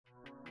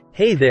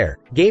Hey there,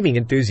 gaming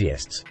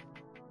enthusiasts.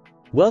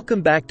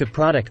 Welcome back to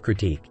Product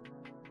Critique.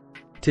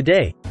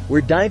 Today, we're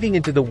diving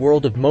into the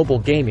world of mobile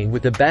gaming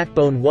with the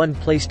Backbone One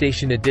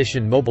PlayStation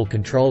Edition mobile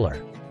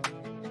controller.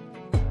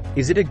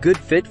 Is it a good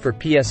fit for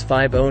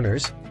PS5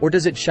 owners, or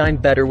does it shine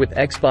better with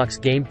Xbox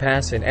Game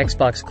Pass and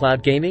Xbox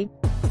Cloud Gaming?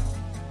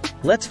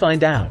 Let's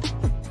find out.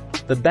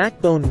 The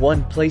Backbone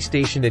One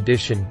PlayStation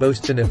Edition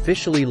boasts an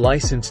officially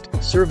licensed,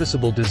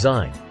 serviceable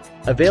design,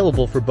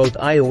 available for both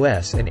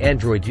iOS and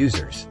Android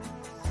users.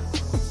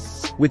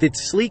 With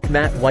its sleek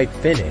matte white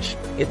finish,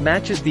 it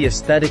matches the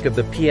aesthetic of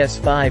the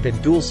PS5 and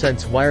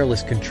DualSense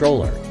wireless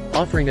controller,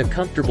 offering a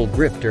comfortable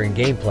grip during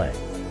gameplay.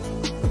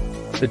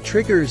 The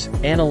triggers,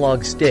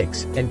 analog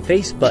sticks, and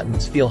face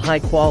buttons feel high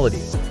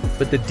quality,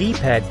 but the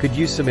D-pad could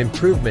use some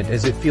improvement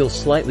as it feels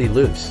slightly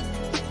loose.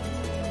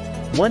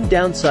 One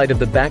downside of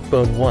the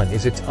Backbone One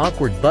is its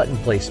awkward button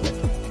placement.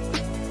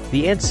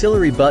 The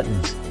ancillary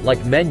buttons,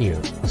 like menu,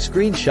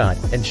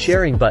 screenshot, and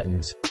sharing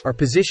buttons, are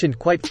positioned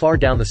quite far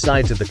down the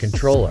sides of the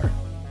controller.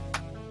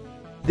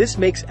 This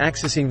makes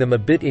accessing them a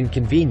bit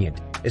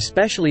inconvenient,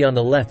 especially on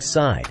the left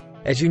side,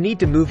 as you need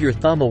to move your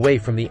thumb away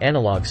from the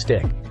analog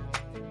stick.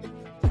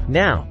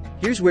 Now,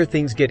 here's where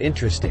things get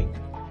interesting.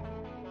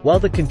 While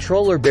the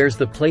controller bears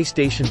the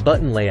PlayStation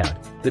button layout,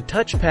 the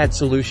touchpad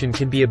solution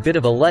can be a bit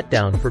of a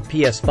letdown for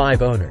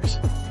PS5 owners.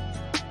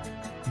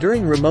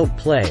 During remote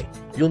play,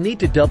 you'll need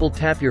to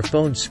double-tap your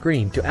phone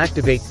screen to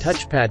activate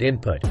touchpad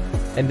input,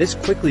 and this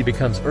quickly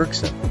becomes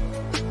irksome.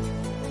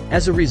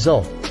 As a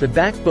result, the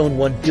Backbone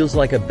One feels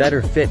like a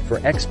better fit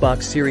for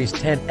Xbox Series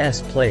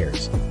X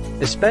players,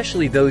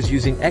 especially those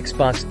using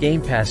Xbox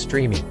Game Pass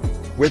streaming,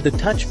 where the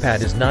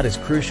touchpad is not as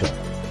crucial.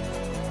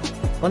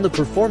 On the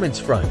performance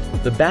front,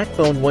 the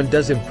Backbone One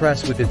does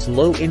impress with its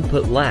low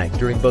input lag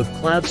during both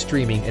cloud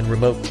streaming and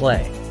remote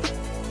play.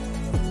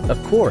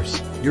 Of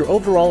course, your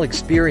overall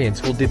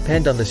experience will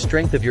depend on the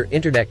strength of your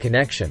internet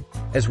connection,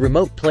 as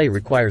remote play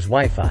requires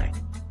Wi-Fi.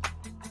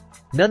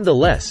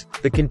 Nonetheless,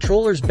 the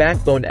controller's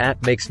Backbone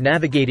app makes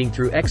navigating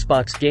through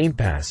Xbox Game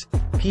Pass,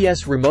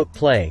 PS Remote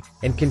Play,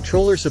 and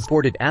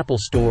controller-supported Apple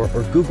Store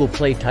or Google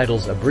Play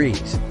titles a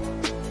breeze.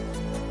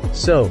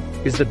 So,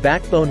 is the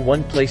Backbone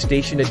One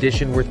PlayStation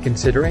Edition worth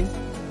considering?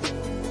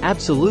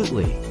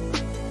 Absolutely.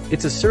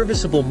 It's a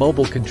serviceable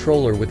mobile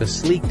controller with a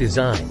sleek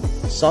design,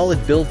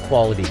 solid build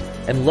quality,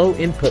 and low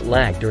input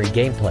lag during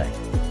gameplay.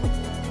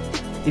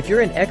 If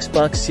you're an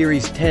Xbox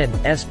Series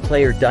X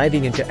player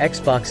diving into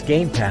Xbox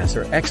Game Pass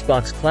or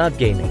Xbox Cloud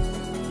Gaming,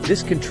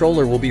 this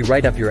controller will be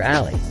right up your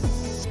alley.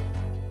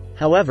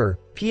 However,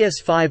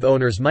 PS5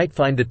 owners might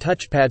find the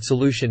touchpad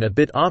solution a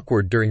bit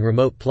awkward during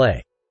remote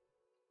play.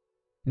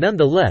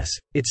 Nonetheless,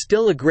 it's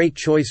still a great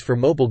choice for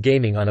mobile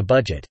gaming on a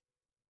budget.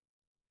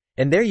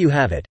 And there you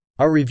have it,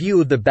 our review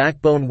of the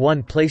Backbone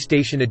One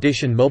PlayStation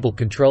Edition mobile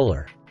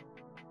controller.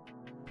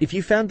 If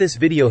you found this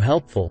video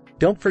helpful,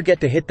 don't forget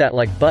to hit that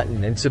like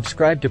button and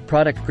subscribe to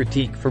Product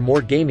Critique for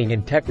more gaming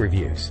and tech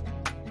reviews.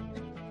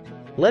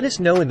 Let us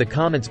know in the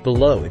comments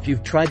below if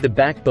you've tried the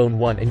Backbone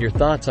One and your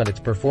thoughts on its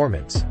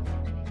performance.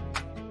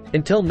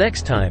 Until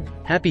next time,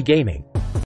 happy gaming!